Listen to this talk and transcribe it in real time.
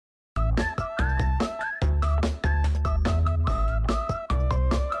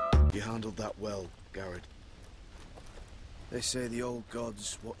Garrett. They say the old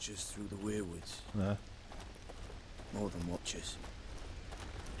gods watch us through the weirwoods. More than watch us.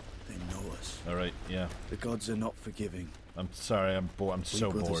 They know us. Alright, yeah. The gods are not forgiving. I'm sorry, I'm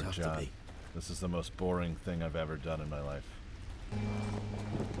so bored, have John. to be. This is the most boring thing I've ever done in my life.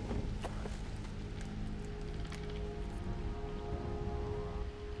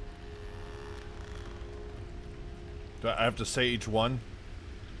 Do I have to say each one?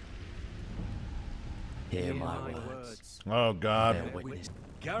 Hear my words. Oh, God.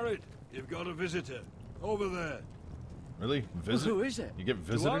 Garrett, you've got a visitor. Over there. Really? Visit? Who is it? You get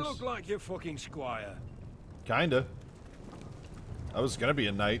visitors? Do I look like your fucking squire? Kinda. I was gonna be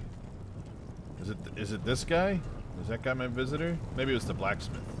a knight. Is it this guy? Is that guy my visitor? Maybe it was the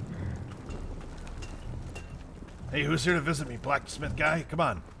blacksmith. Hey, who's here to visit me? Blacksmith guy? Come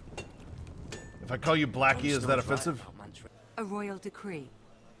on. If I call you Blackie, is that offensive? A royal decree.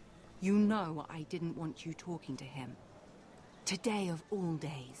 You know I didn't want you talking to him. Today of all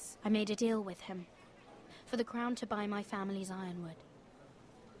days. I made a deal with him. For the crown to buy my family's ironwood.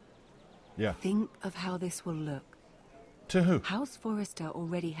 Yeah. Think of how this will look. To who? House Forrester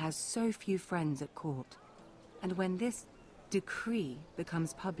already has so few friends at court. And when this decree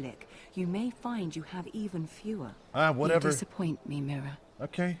becomes public, you may find you have even fewer. Whatever. You disappoint me, Mira.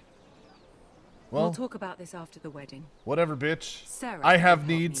 Okay. Well, We'll talk about this after the wedding. whatever, bitch. Sarah I have can help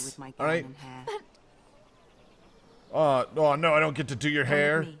me needs. with my All right. gown and hair. Oh no, I don't get to do your Come with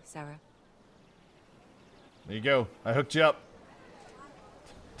hair. me, Sarah. There you go. I hooked you up.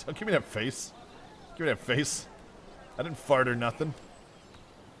 Don't give me that face. Give me that face. I didn't fart or nothing.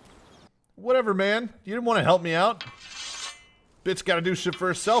 Whatever, man. You didn't want to help me out. Bitch gotta do shit for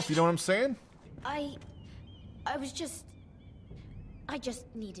herself, you know what I'm saying? I just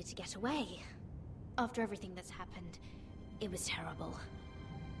needed to get away. After everything that's happened, it was terrible.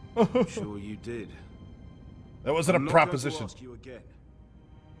 Sure you did. That wasn't I'm a not proposition. going to ask you again.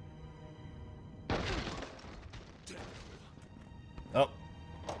 Oh.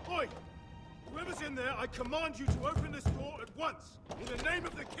 Oi! Whoever's in there, I command you to open this door at once, in the name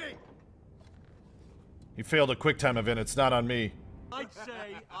of the king! He failed a quick time event, it's not on me. I'd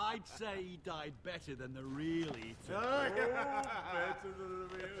say he died better than the real Ethan.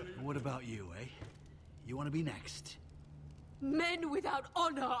 What about you, eh? You want to be next? Men without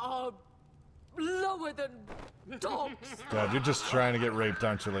honor are lower than dogs. God, you're just trying to get raped,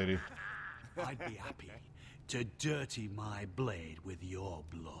 aren't you, lady? I'd be happy to dirty my blade with your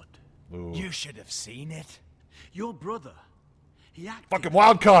blood. Ooh. You should have seen it. Your brother, he acted Fucking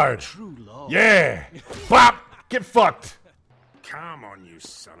wild card. true love. Yeah. Bop. Get fucked. Come on, you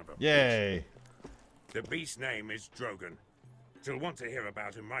son of a Yay. bitch. The beast's name is Drogon. She'll want to hear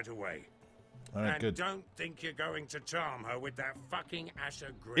about him right away. All right, And good. don't think you're going to charm her with that fucking Asher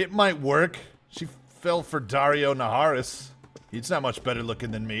grin. It might work. She fell for Dario Naharis. He's not much better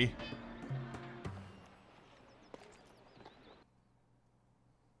looking than me.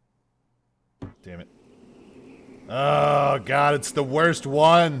 Damn it. Oh, God, it's the worst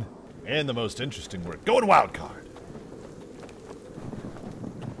one. And the most interesting word. Going wild card.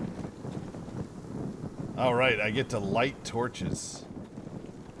 All right, I get to light torches.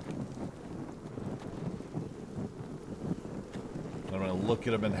 I'm gonna look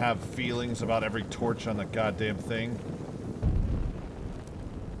at them and have feelings about every torch on the goddamn thing.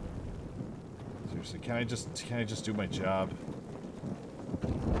 Seriously, can I just do my job?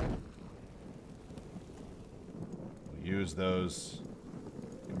 We'll use those.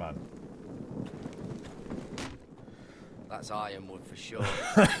 Come on. That's ironwood for sure.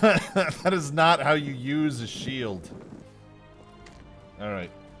 That is not how you use a shield.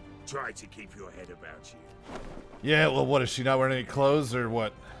 Alright. Try to keep your head about you. Yeah, well, what, is she not wearing any clothes, or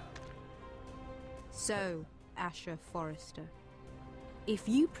what? So, Asher Forrester, if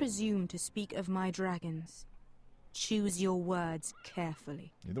you presume to speak of my dragons, choose your words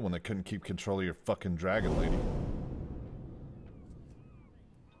carefully. You're the one that couldn't keep control of your fucking dragon, lady.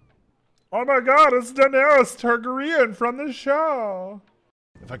 Oh my god, it's Daenerys Targaryen from the show!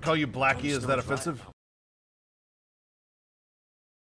 If I call you Blackie, is that offensive?